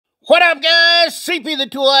What up, guys? CP the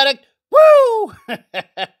Tool Addict. Woo!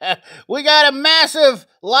 We got a massive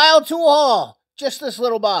Lisle tool haul. Just this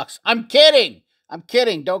little box. I'm kidding. I'm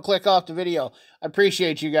kidding. Don't click off the video. I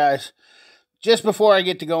appreciate you guys. Just before I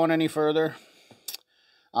get to going any further,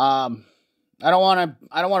 I don't want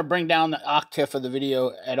to bring down the octave of the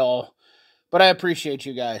video at all, but I appreciate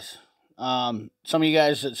you guys. Some of you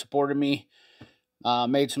guys that supported me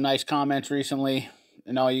made some nice comments recently,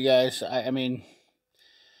 and all you guys. I mean,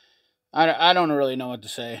 I don't really know what to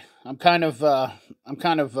say. I'm kind of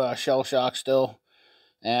shell shocked still,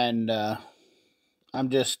 and I'm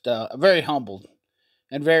just very humbled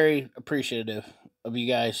and very appreciative of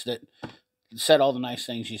you guys that said all the nice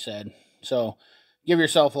things you said. So give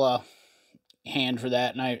yourself a hand for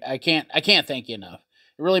that, and I can't thank you enough.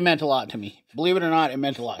 It really meant a lot to me. Believe it or not, it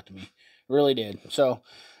meant a lot to me. It really did. So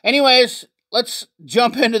anyways, let's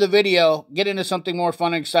jump into the video, get into something more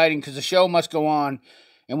fun and exciting, because the show must go on,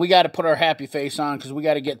 and we got to put our happy face on, because we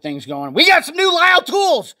got to get things going. We got some new Lisle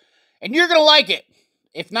tools, and you're going to like it.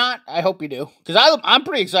 If not, I hope you do, because I'm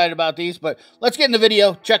pretty excited about these. But let's get in the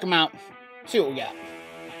video, check them out, see what we got.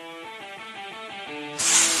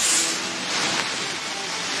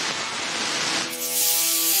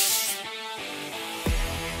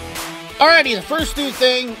 Alrighty, the first new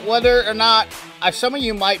thing, whether or not, some of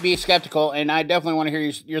you might be skeptical, and I definitely want to hear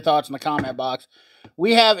your thoughts in the comment box.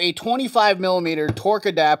 We have a 25mm torque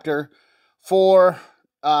adapter for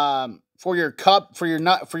your cup, for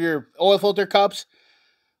your oil filter cups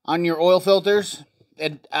on your oil filters.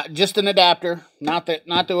 Just an adapter, not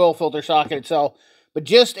the oil filter socket itself, but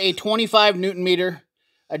just a 25 Newton meter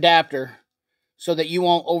adapter so that you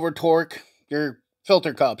won't over torque your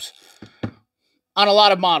filter cups. On a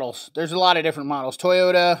lot of models, there's a lot of different models.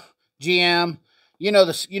 Toyota, GM, you know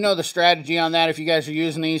the strategy on that if you guys are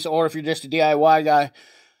using these, or if you're just a DIY guy.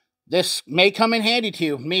 This may come in handy to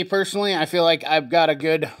you. Me personally, I feel like I've got a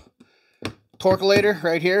good torculator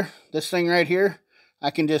right here. This thing right here,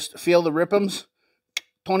 I can just feel the rip'ems.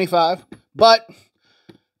 25, but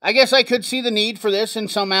I guess I could see the need for this in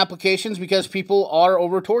some applications because people are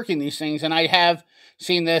over torquing these things, and I have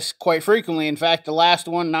seen this quite frequently. In fact, the last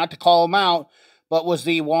one, not to call them out, but was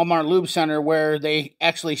the Walmart Lube Center, where they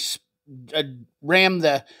actually rammed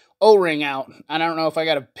the O-ring out. I don't know if I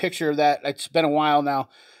got a picture of that. It's been a while now.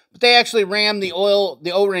 But they actually rammed the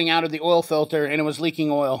O-ring out of the oil filter, and it was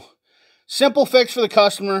leaking oil. Simple fix for the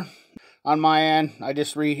customer on my end. I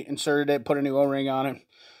just reinserted it, put a new O-ring on it,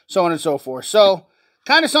 so on and so forth. So,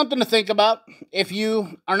 kind of something to think about. If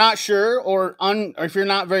you are not sure, or if you're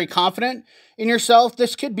not very confident in yourself,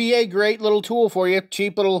 this could be a great little tool for you.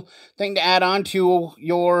 Cheap little thing to add on to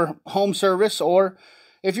your home service, or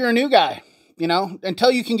if you're a new guy,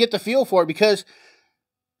 until you can get the feel for it. Because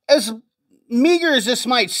as meager as this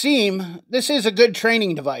might seem, this is a good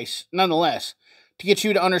training device, nonetheless, to get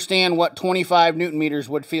you to understand what 25 Newton meters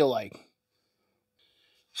would feel like.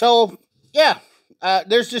 So, yeah,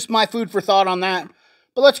 there's just my food for thought on that.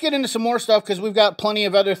 But let's get into some more stuff, because we've got plenty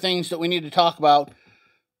of other things that we need to talk about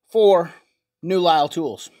for new Lisle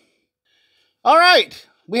tools. All right,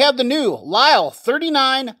 we have the new Lisle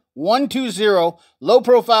 39120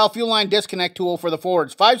 low-profile fuel line disconnect tool for the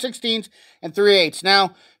Fords, 5/16 and 3/8.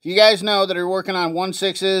 Now, if you guys know that are working on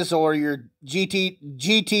 1.6s or your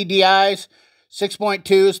GTDIs,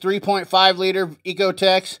 6.2s, 3.5 liter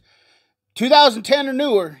Ecotechs, 2010 or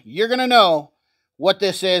newer, you're going to know what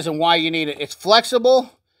this is and why you need it. It's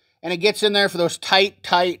flexible, and it gets in there for those tight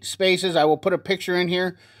spaces. I will put a picture in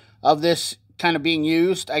here of this kind of being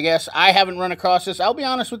used. I guess I haven't run across this. I'll be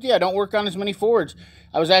honest with you, I don't work on as many Fords.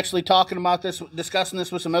 I was actually talking about this, discussing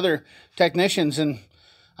this with some other technicians, and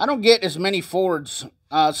I don't get as many Fords.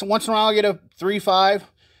 So once in a while I get a 3.5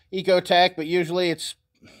 Ecotech, but usually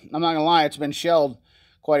I'm not gonna lie, it's been shelled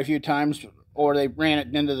quite a few times, or they ran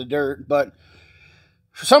it into the dirt. But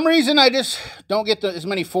for some reason, I just don't get as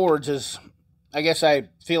many Fords as I guess I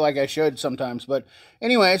feel like I should sometimes. But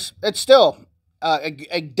anyways, it's still a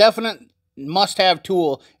definite must-have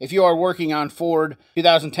tool if you are working on Ford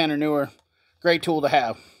 2010 or newer. Great tool to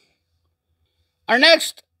have. Our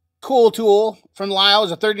next cool tool from Lisle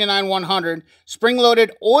is a 39100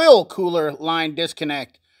 spring-loaded oil cooler line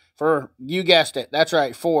disconnect for, you guessed it, that's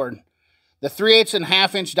right, Ford. The 3/8 and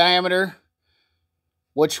 1/2 inch diameter,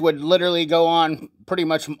 which would literally go on pretty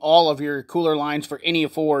much all of your cooler lines for any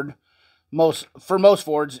Ford, for most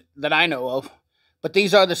Fords that I know of. But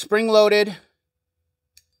these are the spring-loaded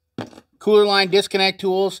cooler line disconnect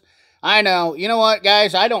tools. I know, you know what,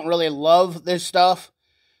 guys, I don't really love this stuff.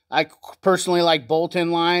 I personally like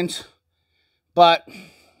bolt-in lines, but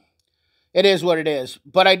it is what it is.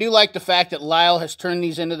 But I do like the fact that Lisle has turned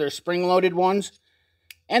these into their spring-loaded ones,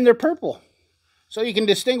 And they're purple, so you can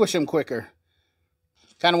distinguish them quicker.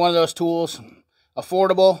 Kind of one of those tools,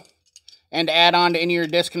 affordable, and to add on to any of your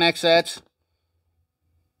disconnect sets.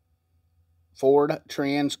 Ford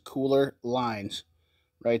Trans Cooler Lines,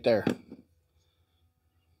 right there.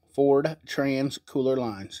 Ford Trans Cooler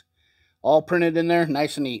Lines. All printed in there,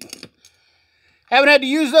 nice and neat. Haven't had to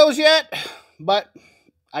use those yet, but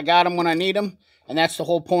I got them when I need them. And that's the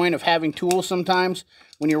whole point of having tools sometimes.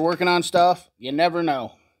 When you're working on stuff, you never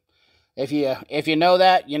know. If you know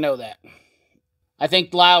that, you know that. I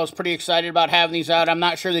think Lisle was pretty excited about having these out. I'm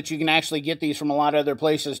not sure that you can actually get these from a lot of other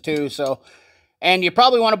places too. So, and you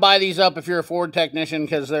probably want to buy these up if you're a Ford technician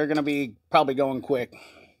because they're going to be probably going quick.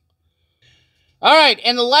 All right,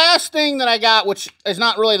 and the last thing that I got, which is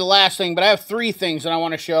not really the last thing, but I have 3 things that I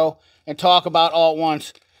want to show and talk about all at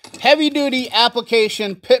once. Heavy-duty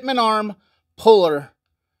application Pitman arm puller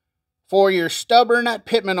for your stubborn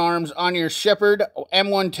Pitman arms on your Sheppard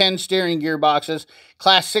M110 steering gearboxes,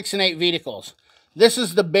 class 6 and 8 vehicles. This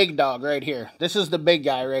is the big dog right here. This is the big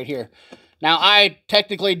guy right here. Now, I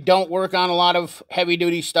technically don't work on a lot of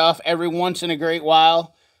heavy-duty stuff. Every once in a great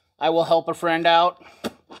while, I will help a friend out.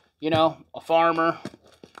 You know, a farmer,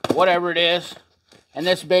 whatever it is. And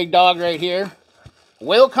this big dog right here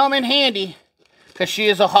will come in handy because she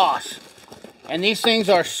is a hoss. And these things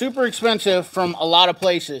are super expensive from a lot of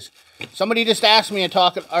places. Somebody just asked me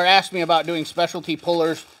about doing specialty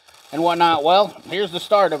pullers and whatnot. Well, here's the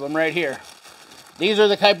start of them right here. These are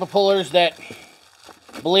the type of pullers that,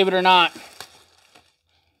 believe it or not,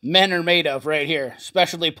 men are made of right here.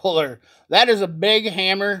 Specialty puller. That is a big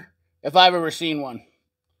hammer if I've ever seen one.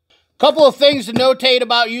 Couple of things to notate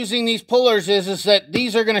about using these pullers is that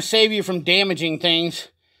these are going to save you from damaging things.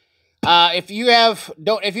 If you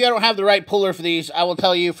don't have the right puller for these, I will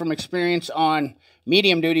tell you from experience on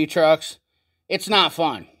medium duty trucks, it's not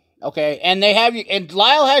fun. Okay, and they have you, and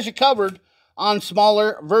Lisle has you covered on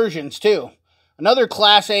smaller versions too. Another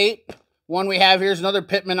class 8 one we have here is another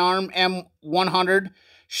Pitman arm M100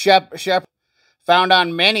 Sheppard, found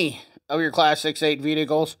on many of your class 6-8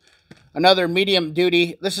 vehicles. Another medium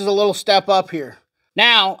duty. This is a little step up here.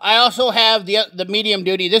 Now, I also have the medium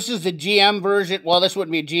duty. This is the GM version. Well, this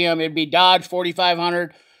wouldn't be GM. It'd be Dodge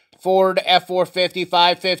 4500, Ford F450,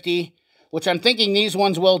 550, which I'm thinking these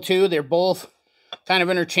ones will too. They're both kind of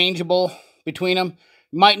interchangeable between them.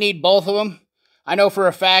 You might need both of them. I know for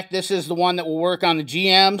a fact this is the one that will work on the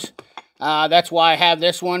GMs. That's why I have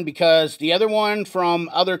this one, because the other one from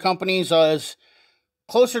other companies is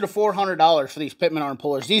closer to $400 for these Pitman arm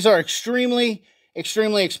pullers. These are extremely,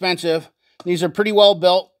 extremely expensive. These are pretty well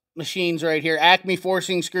built machines right here. Acme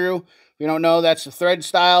forcing screw. If you don't know, that's the thread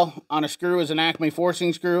style on a screw is an Acme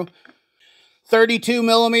forcing screw. 32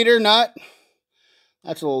 millimeter nut.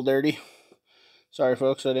 That's a little dirty. Sorry,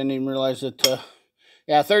 folks. I didn't even realize that.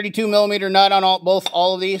 Yeah, 32 millimeter nut on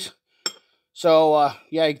all of these. So,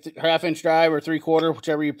 yeah, 1/2-inch drive or 3/4,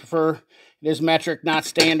 whichever you prefer. It is metric, not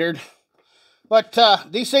standard. But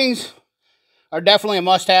these things are definitely a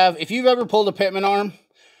must-have. If you've ever pulled a Pitman arm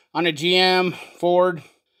on a GM, Ford,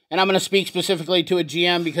 and I'm going to speak specifically to a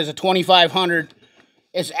GM because a 2500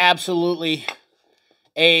 is absolutely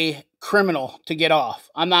a criminal to get off.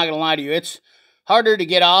 I'm not going to lie to you. It's harder to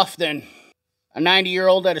get off than a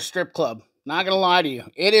 90-year-old at a strip club. Not going to lie to you.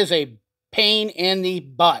 It is a pain in the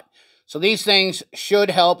butt. So these things should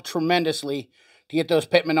help tremendously to get those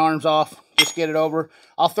Pitman arms off. Just get it over.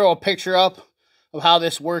 I'll throw a picture up of how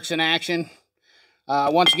this works in action.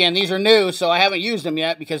 Once again, these are new, so I haven't used them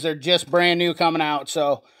yet because they're just brand new coming out.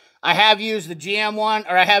 So I have used the GM one,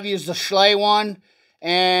 or I have used the Lisle one,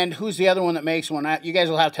 and who's the other one that makes one? You guys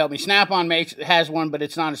will have to help me. Snap-on has one, but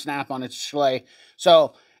it's not a Snap-on, it's Lisle.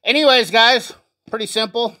 So anyways, guys, pretty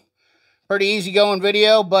simple, pretty easy going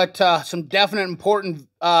video, but some definite important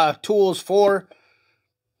tools for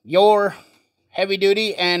your heavy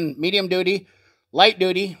duty and medium duty, light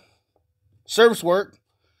duty service work.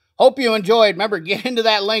 Hope you enjoyed. Remember, get into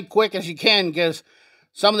that link quick as you can, because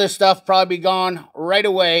some of this stuff will probably be gone right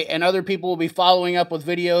away, and other people will be following up with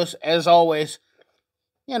videos, as always.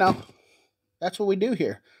 You know, that's what we do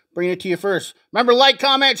here. Bring it to you first. Remember, like,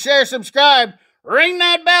 comment, share, subscribe. Ring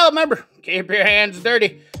that bell. Remember, keep your hands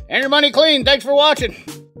dirty and your money clean. Thanks for watching.